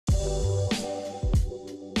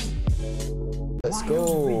Let's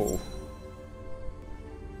go.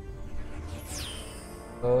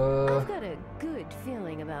 I've got a good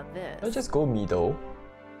feeling about this. Let's just go middle.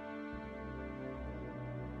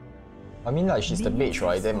 I mean, like, she's the mage,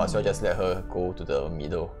 right? Then might as well just let her go to the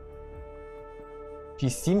middle. She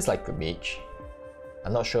seems like a mage.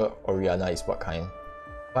 I'm not sure Oriana is what kind.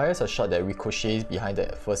 Fires a shot that ricochets behind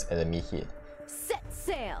the first enemy hit. Set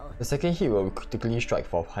sail! The second hit will critically strike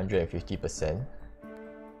for 150%.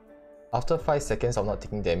 After 5 seconds of not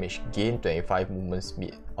taking damage, gain 25 movement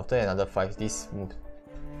speed. After another 5, this move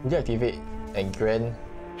fully activate and grant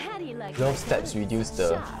love steps reduce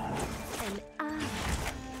the...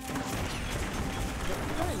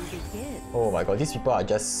 Oh my god, these people are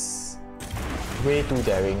just way too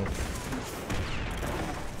daring.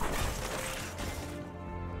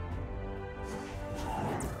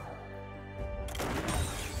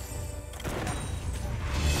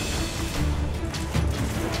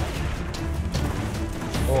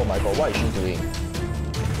 Oh my god, what is she doing?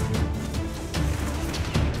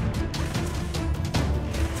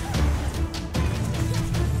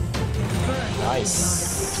 Nice.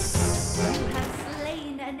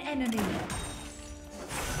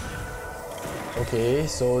 Okay,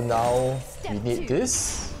 so now we need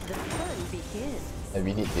this, and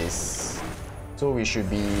we need this. So we should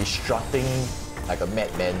be strutting like a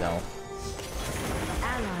madman now.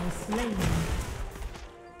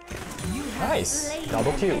 Nice!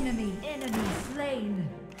 Double kill.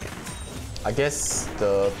 I guess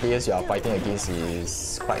the players you are fighting against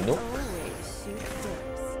is quite noob.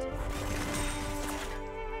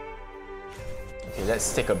 Okay,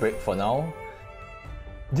 let's take a break for now.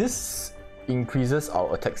 This increases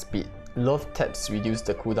our attack speed. Love taps reduce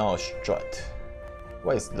the cooldown of strut.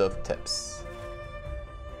 What is love taps?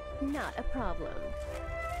 Not a problem.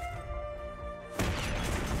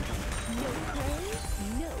 No play,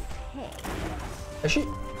 no pay. Actually,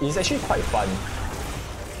 it's actually quite fun.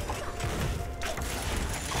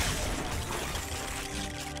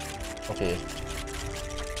 Okay.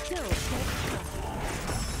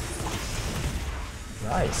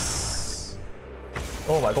 Nice.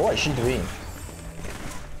 Oh my god, what is she doing?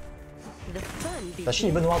 Does she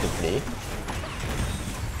even know how to play?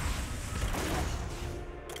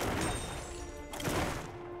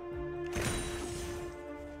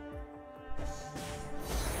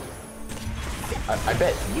 I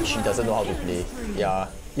bet she doesn't know how to play. Yeah,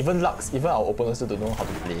 even Lux, even our opponents still don't know how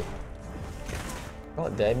to play.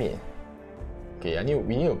 God damn it. Okay,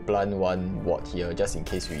 we need to plant one ward here just in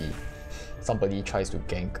case somebody tries to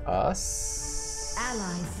gank us.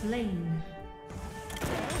 Ally slain.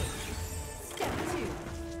 Step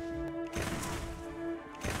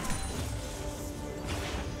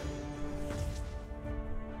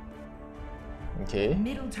 2. Okay.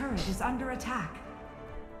 Middle turret is under attack.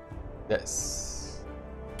 Let's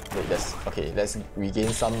regain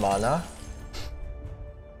some mana.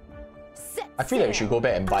 I feel like we should go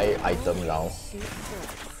back and buy item now.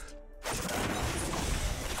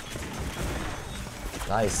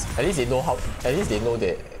 Nice. At least they know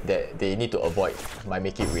that they need to avoid my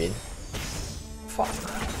make it rain. Fuck.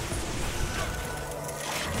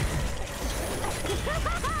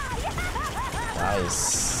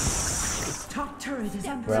 Nice. Top turret is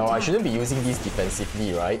under Well, attack. I shouldn't be using these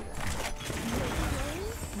defensively, right?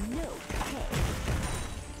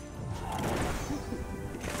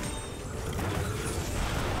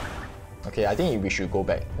 Okay, I think we should go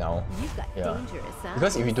back now. Yeah.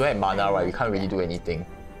 Because if we don't have mana, right, we can't really do anything.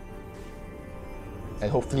 And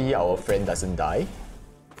hopefully our friend doesn't die.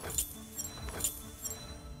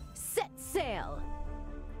 Set sail.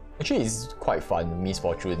 Actually, it's quite fun, Miss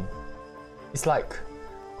Fortune. It's like,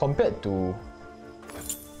 compared to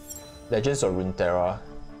Legends of Runeterra,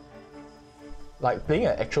 like playing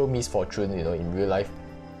an actual Miss Fortune, you know, in real life,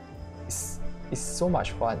 is so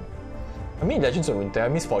much fun. I mean, Legends of Runeterra,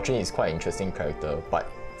 Miss Fortune is quite an interesting character, but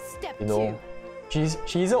you know, she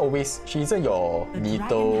isn't your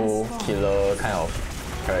lethal killer kind of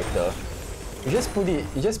character. You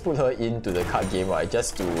just put her into the card game, right,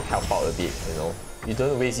 just to help out a bit, you know. You don't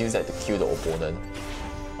always use that to kill the opponent.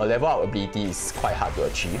 A level up ability is quite hard to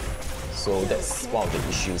achieve, so that's one of the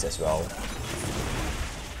issues as well.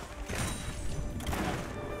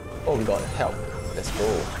 Oh, we got help. Let's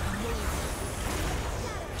go.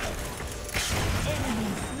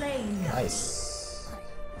 Nice.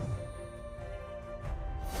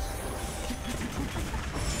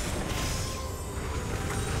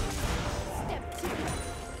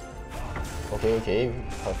 Okay,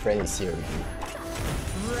 her friend is here already.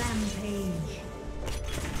 Rampage.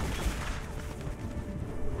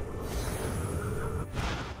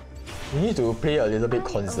 We need to play a little bit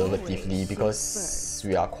conservatively because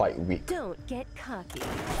we are quite weak. Don't get cocky.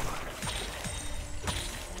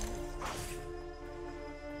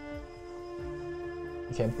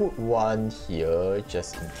 We can put one here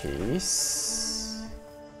just in case.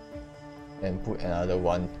 And put another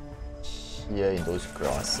one here in those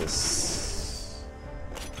grasses.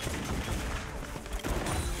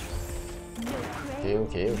 No Okay,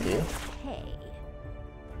 okay, okay. pay.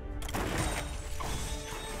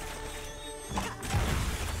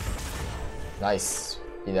 Nice.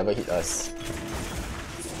 He never hit us.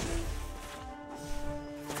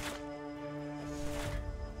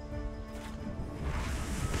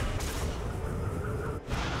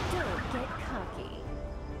 Don't get cocky.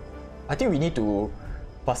 I think we need to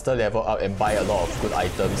faster level up and buy a lot of good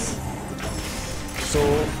items, so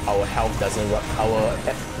our health doesn't run, our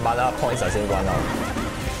mana points doesn't run out.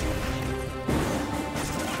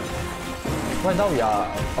 Right now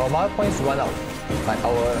our mana points run out. Like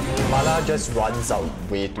our mana just runs out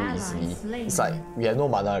way too easily. It's like we have no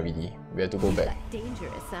mana already. We have to go back.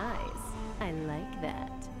 Dangerous eyes. I like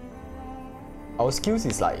that. Our skills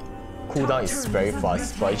is like cooldown is very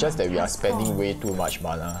fast, but it's just that we are spending way too much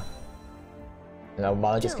mana. And our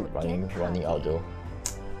mana just keep running out though.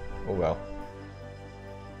 Oh well.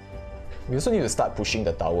 We also need to start pushing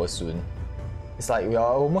the tower soon. It's like we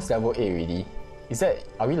are almost level 8 already.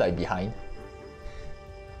 Are we like behind?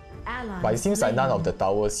 But it seems like none of the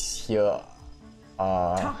towers here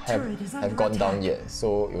have gone down yet,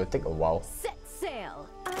 so it will take a while. Set sail.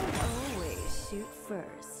 I always shoot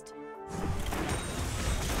first.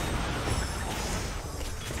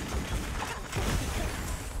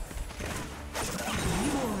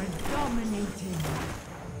 You're dominating.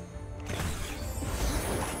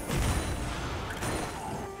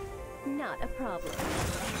 Not a problem.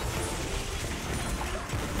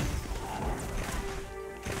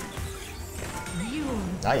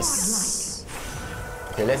 Nice.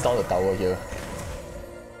 Okay, let's down the tower here.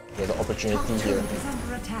 There's an opportunity here. Is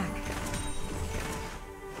under attack.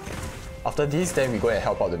 After this, then we go and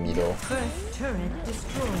help out the middle. First turret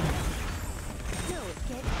destroyed. Don't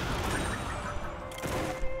get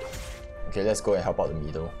Okay, let's go and help out the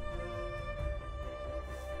middle.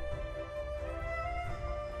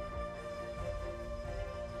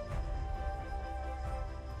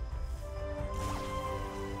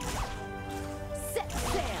 set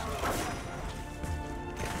sail.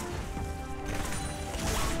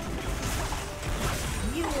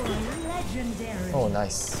 You're legendary. Oh,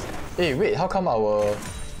 nice. Hey, wait, how come our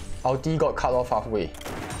ulti got cut off halfway?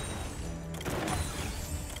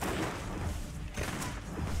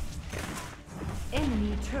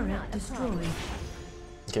 Enemy turret destroyed.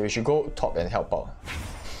 Okay, we should go top and help out.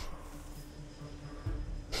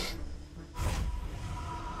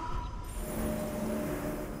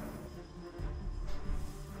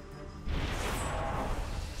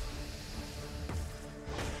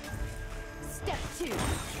 Step 2.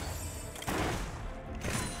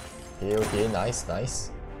 Okay, okay, nice,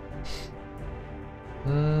 nice.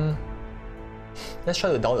 Let's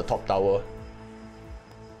try to down the top tower.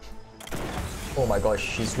 Oh my gosh,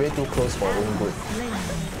 she's way too close for her own good.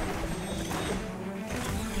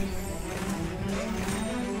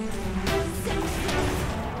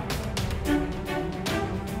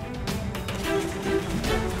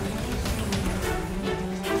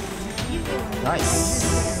 Nice.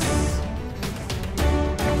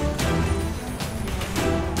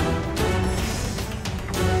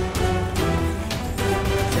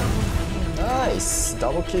 Nice,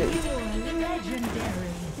 double kill. Legendary.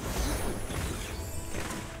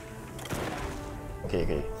 Okay,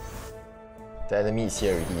 okay. The enemy is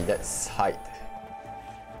here already, let's hide.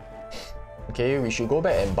 Okay, we should go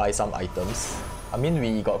back and buy some items. I mean,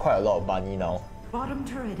 we got quite a lot of money now. Bottom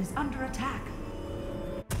turret is under attack.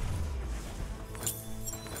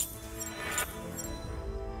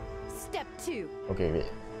 Step 2. Okay, wait.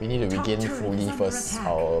 We need to Top regain turret fully is under first attack.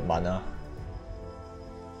 our mana.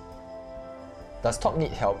 Does top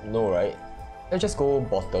need help? No, right? Let's just go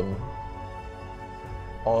bottom.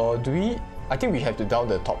 Or do we? I think we have to down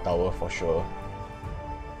the top tower for sure.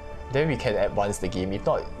 Then we can advance the game. If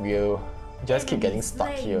not, we'll just keep getting stuck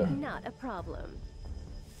here. Not a problem.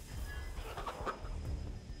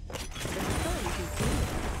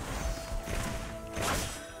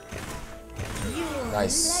 You're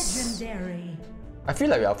Nice. legendary. I feel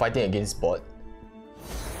like we are fighting against bot.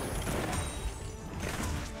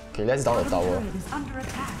 Okay, let's down the Bottom tower. turret is under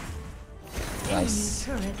attack. Nice.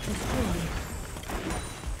 Enemy turret destroyed.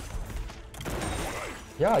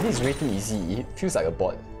 Yeah, this is way too easy. It feels like a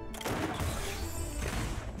bot.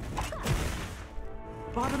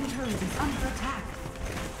 Bottom turret is under attack.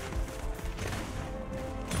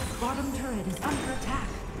 Bottom turret is under attack.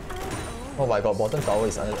 Oh my god, bottom tower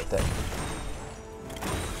is under attack.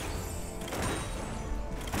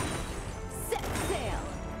 Set sail.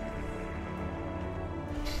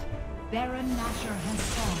 Baron Nashor has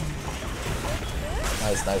fallen.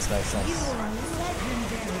 Nice, nice, nice, You nice. are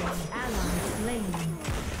legendary. Ally slain.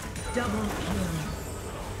 Double kill.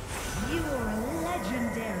 You are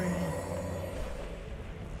legendary.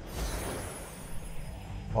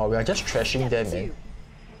 Wow, we are just trashing them, man.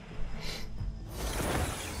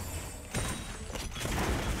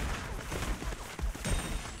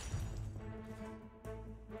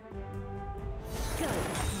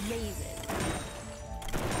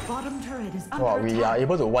 Bottom turret is under Wow, attack. we are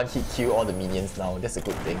able to one-hit kill all the minions now. That's a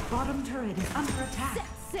good thing. Bottom turret is under attack.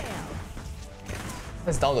 Sail.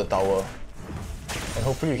 Let's down the tower. And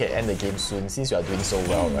hopefully we can end the game soon since we are doing so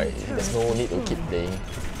well, right? There's no need to keep playing.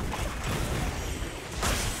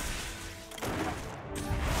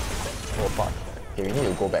 Oh fuck. Okay, we need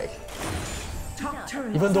to go back. Top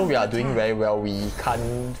turret Even is though we are under doing attack. very well, we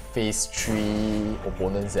can't face 3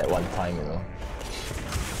 opponents at one time, you know.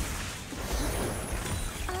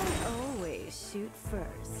 I always shoot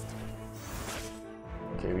first.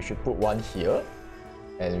 Okay, we should put one here.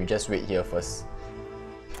 And we just wait here first.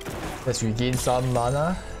 Let's regain some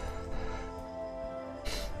mana.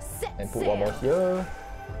 Set And put sail. one more here.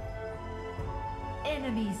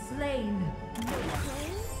 Enemy slain. No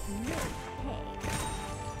claim, no pay.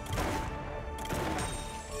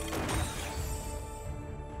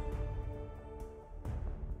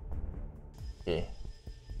 Okay.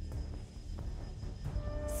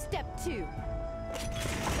 Step 2.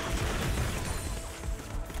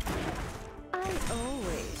 I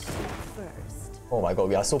always shoot first. Oh my god,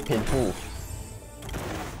 we are so painful.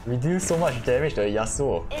 We deal so much damage to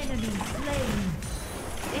Yasuo. Enemy slain.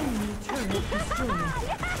 Enemy turret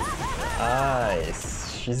destroyed.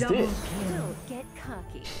 Nice. She's Double dead. kill. Don't get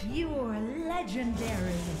cocky. You are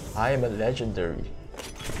legendary. I am a legendary.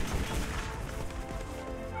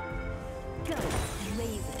 Guns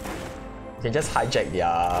blazing. You can just hijack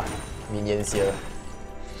their minions here.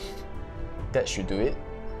 That should do it.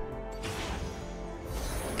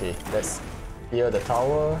 Okay, let's clear the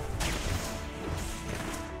tower.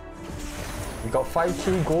 We got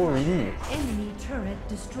 5k gold already. Enemy turret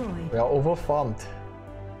destroyed. We are over farmed.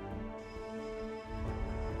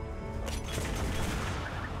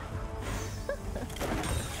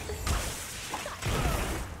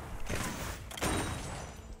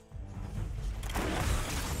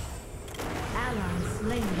 Ally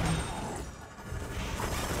slain.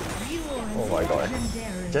 You are Oh my god.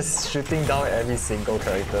 legendary. Just shooting down every single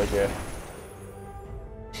character here.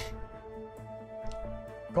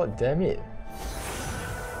 God damn it.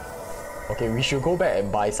 Okay, we should go back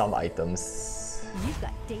and buy some items. You've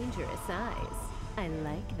got dangerous eyes. I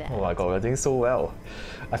like that. Oh my god, we're doing so well.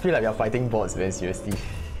 I feel like we're fighting bots, man, seriously.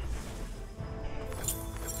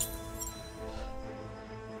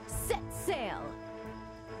 Set sail.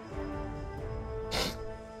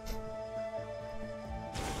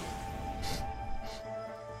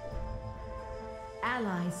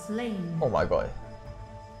 Ally slain. Oh my god.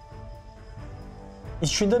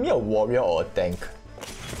 Is Trinidad a warrior or a tank?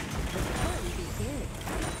 Fun begins.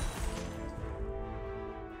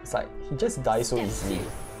 It's like, he just dies so easily.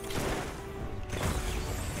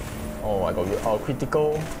 Oh my god, our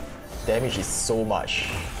critical damage is so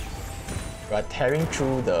much. We are tearing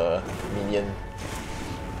through the minion.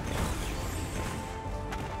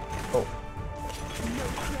 Oh, No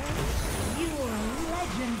claim. You are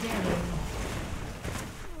legendary.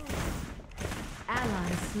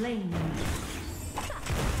 Ally slain.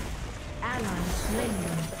 Ally slain.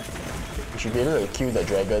 we should be able to kill the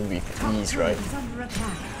dragon with Top ease, turret right? is under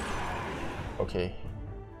attack. Okay.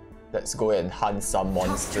 Let's go and hunt some Top turret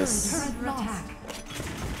monsters. is under attack.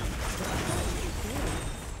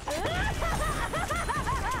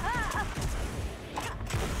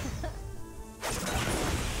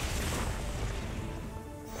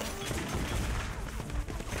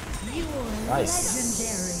 You are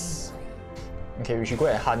Nice. Okay, we should go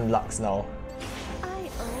and hunt Lux now. I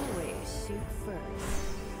always shoot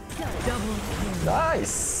first. legendary. Double kill.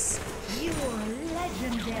 Nice! You are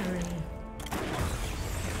legendary.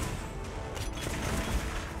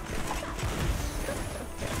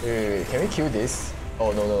 Wait, can we kill this?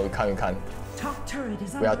 Oh no, we can't. Top turret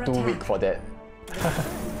is We under are too attack. weak for that.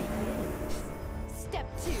 Step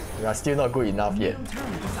 2. We are still not good enough yet. Middle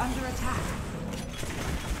turret is under attack.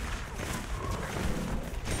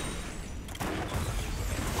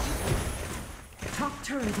 Top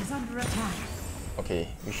turret is under attack. Okay,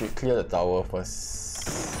 we should clear the tower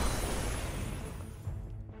first.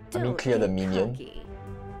 I mean Don't clear the get minion. cocky.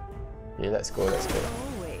 Okay, let's go, let's go.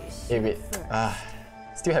 Always Hey, wait. shoot first. Ah,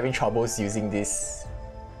 still having troubles using this.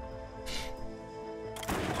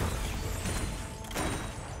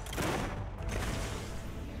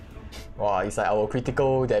 Wow, it's like our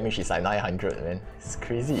critical damage is like 900, man. It's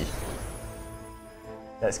crazy.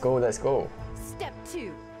 Let's go, let's go. Step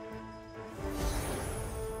 2.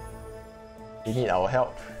 We need our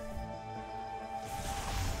help.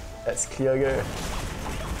 Let's clear here.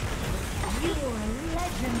 You are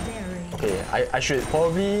legendary. Okay, I should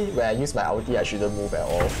probably, when I use my ulti, I shouldn't move at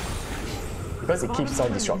all. Because it keeps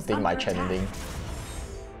on disrupting my channeling.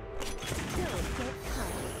 Don't get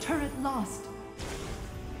cocky. Turret lost.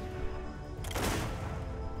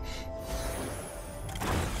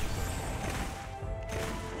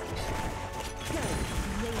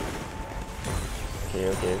 Okay,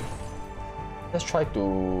 okay. Let's try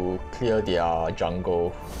to clear their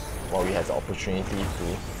jungle while we have the opportunity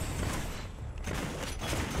to.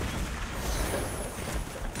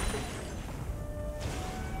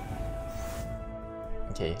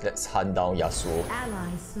 Okay, let's hunt down Yasuo.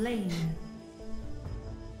 Ally slain.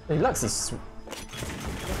 Hey, Lux is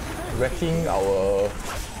wrecking our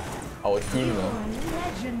team. You No? are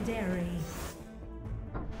legendary.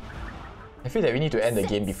 I feel that we need to end the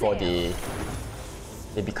game before they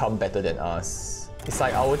become better than us. It's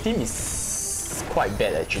like our team is quite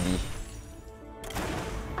bad actually.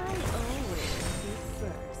 I always shoot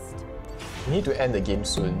first. We need to end the game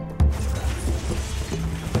soon.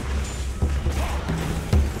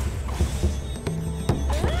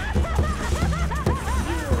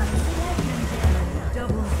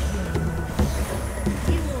 Double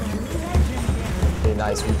kill. You are legendary. Okay,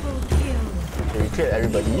 nice. Triple kill. Okay, we cleared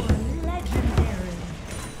everybody. You are legendary.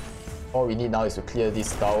 All we need now is to clear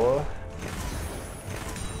this tower.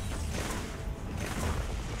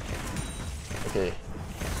 Okay.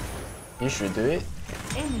 This should do it.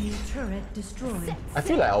 Enemy turret destroyed. I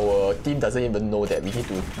feel like our team doesn't even know that we need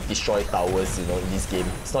to destroy towers, you know, in this game.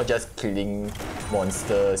 It's not just killing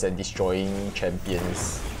monsters and destroying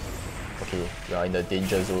champions. Okay, we are in the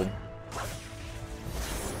danger zone.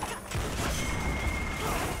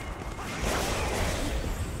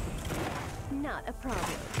 Not a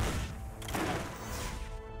problem.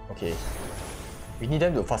 Okay. We need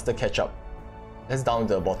them to faster catch up. Let's down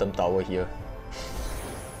the bottom tower here.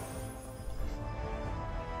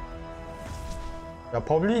 We are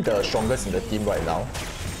probably the strongest in the team right now.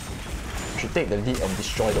 We should take the lead and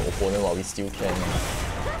destroy the opponent while we still can.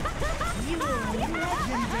 You are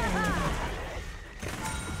legendary.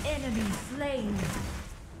 Enemy slain.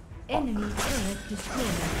 Enemy turret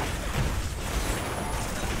destroyed.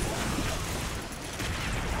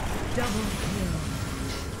 Double kill.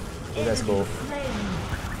 Okay, let's go. Slain.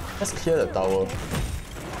 Let's clear the tower. An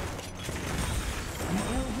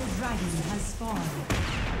elder dragon has spawned.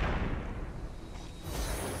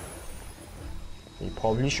 We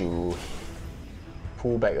probably should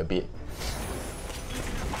pull back a bit.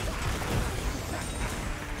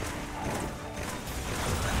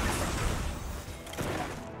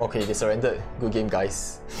 Okay, they surrendered. Good game,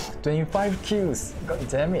 guys. 25 kills. God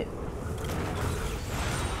damn it.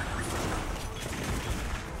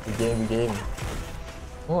 Good game, good game.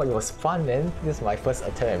 Oh, it was fun, man. This is my first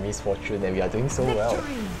attempt at Miss Fortune and we are doing so well.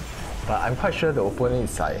 Victory. But I'm quite sure the opponent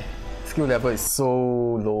is like, skill level is so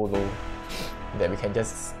low that we can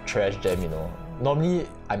just trash them, you know. Normally,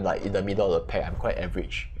 I'm like in the middle of the pack, I'm quite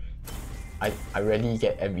average. I rarely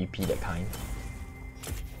get MVP that kind.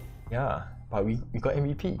 Yeah, but we got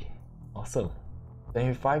MVP. Awesome.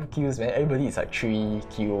 25 kills, man. Everybody is like 3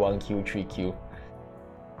 kill, 1 kill, 3 kill.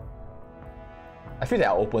 I feel that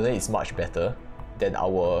our opponent is much better than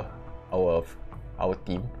our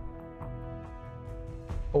team.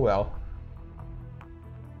 Oh well.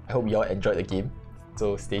 I hope you all enjoyed the game.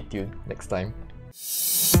 So stay tuned next time.